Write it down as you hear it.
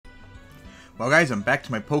Well guys, I'm back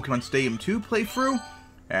to my Pokemon Stadium 2 playthrough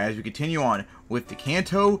as we continue on with the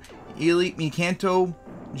Kanto, Elite Kanto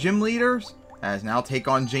gym leaders as now take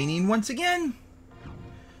on Janine once again.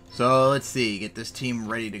 So let's see, get this team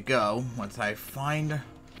ready to go. Once I find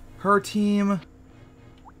her team,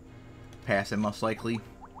 pass it most likely.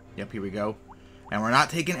 Yep, here we go. And we're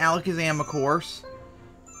not taking Alakazam, of course.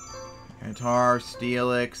 Guitar,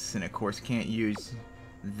 Steelix, and of course can't use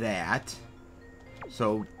that.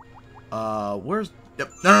 So where's...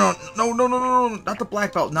 Yep. No, not the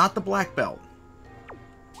black belt. Not the black belt.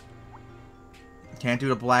 Can't do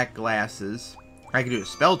the black glasses. I can do a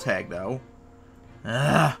spell tag, though.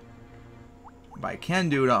 Ugh. But I can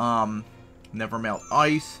do the, Never Melt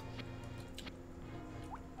Ice.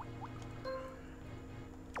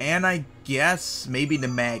 And I guess maybe the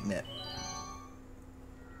Magnet.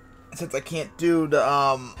 Since I can't do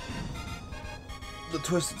the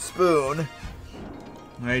Twisted Spoon.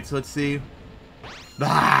 Alright, so let's see.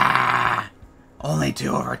 Ah! Only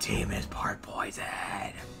 2 of our team is part poison.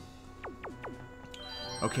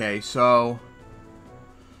 Okay, so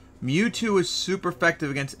Mewtwo is super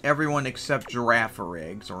effective against everyone except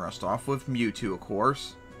Girafarig. So we're going to start off with Mewtwo, of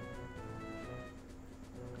course.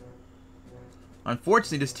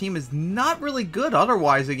 Unfortunately, this team is not really good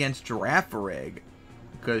otherwise against Girafarig,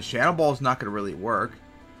 because Shadow Ball is not going to really work.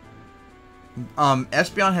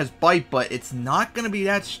 Espeon has Bite, but it's not going to be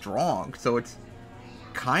that strong, so it's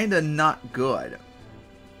kind of not good.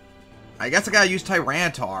 I guess I got to use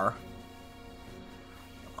Tyranitar.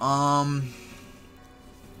 And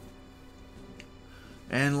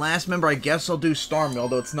last member, I guess I'll do Starmie,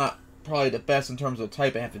 although it's not probably the best in terms of the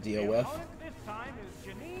type I have to deal with. This time is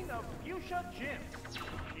Janine of Fuchsia Gym.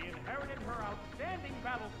 She inherited her outstanding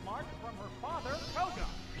battle smarts from her father, Koga.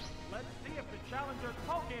 Let's see if the challenger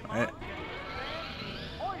Pokemon can withstand the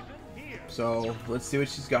poison here. So, let's see what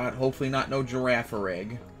she's got. Hopefully not no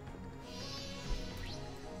Girafarig.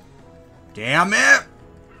 Damn it!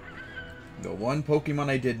 The one Pokemon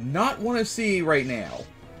I did not want to see right now.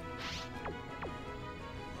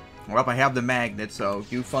 Well, I have the Magnet, so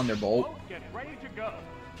do Thunderbolt. Get ready to go.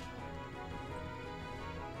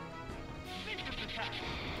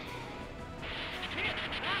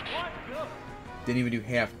 Didn't even do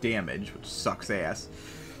half damage, which sucks ass.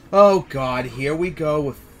 Oh god, here we go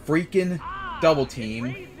with freaking double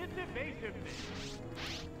team.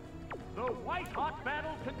 The white hot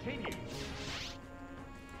battle continues.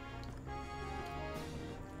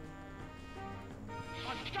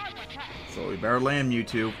 So we better land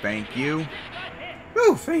Mewtwo. Thank you.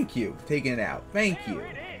 Woo, thank you. Taking it out. Thank you.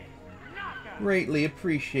 Greatly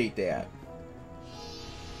appreciate that.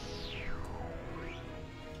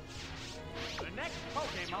 The next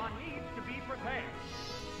Pokemon needs to be prepared.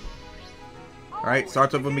 Alright,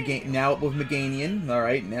 starts off with now with Meganian.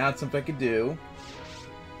 Alright, now it's something I could do.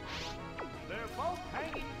 They're both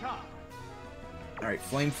hanging tough. Alright,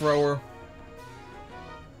 Flamethrower.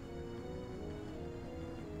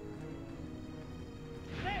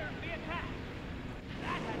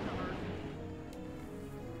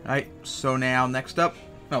 Alright, so now next up.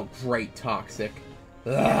 Oh, great, Toxic.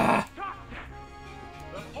 Ugh.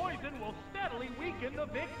 The poison will steadily weaken the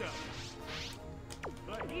victim.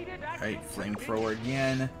 Alright, Flamethrower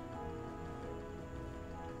again.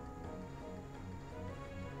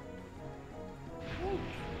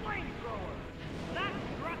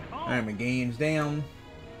 Alright, Meganian's down.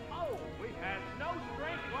 Oh, we have no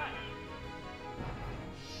strength left.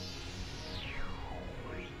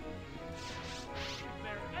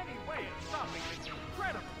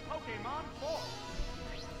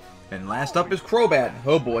 And last up is Crobat.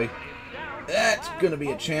 Oh boy. That's gonna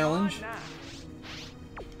be a challenge.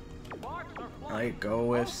 Alright, go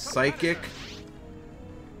with Psychic.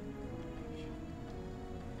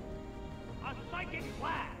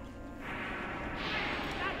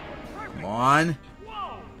 Come on.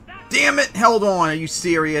 Damn it! Held on. Are you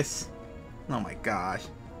serious? Oh my gosh.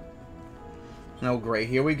 Oh great.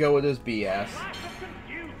 Here we go with this BS.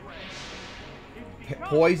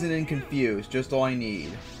 Poison and Confuse. Just all I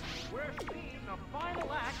need.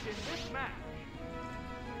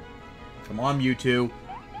 Come on, Mewtwo.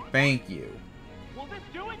 Thank you. Will this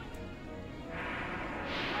do it?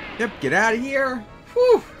 Yep, get out of here.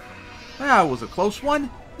 Whew. That was a close one.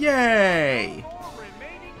 Yay!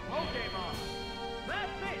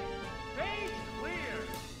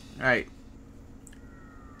 Alright.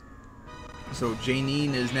 So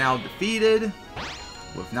Janine is now defeated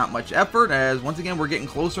with not much effort, as once again we're getting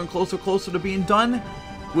closer and closer to being done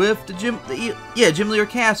with the Gym Leader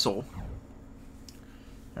Castle.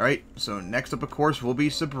 Alright, so next up, of course, will be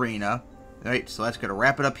Sabrina. Alright, so that's going to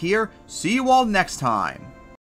wrap it up here. See you all next time.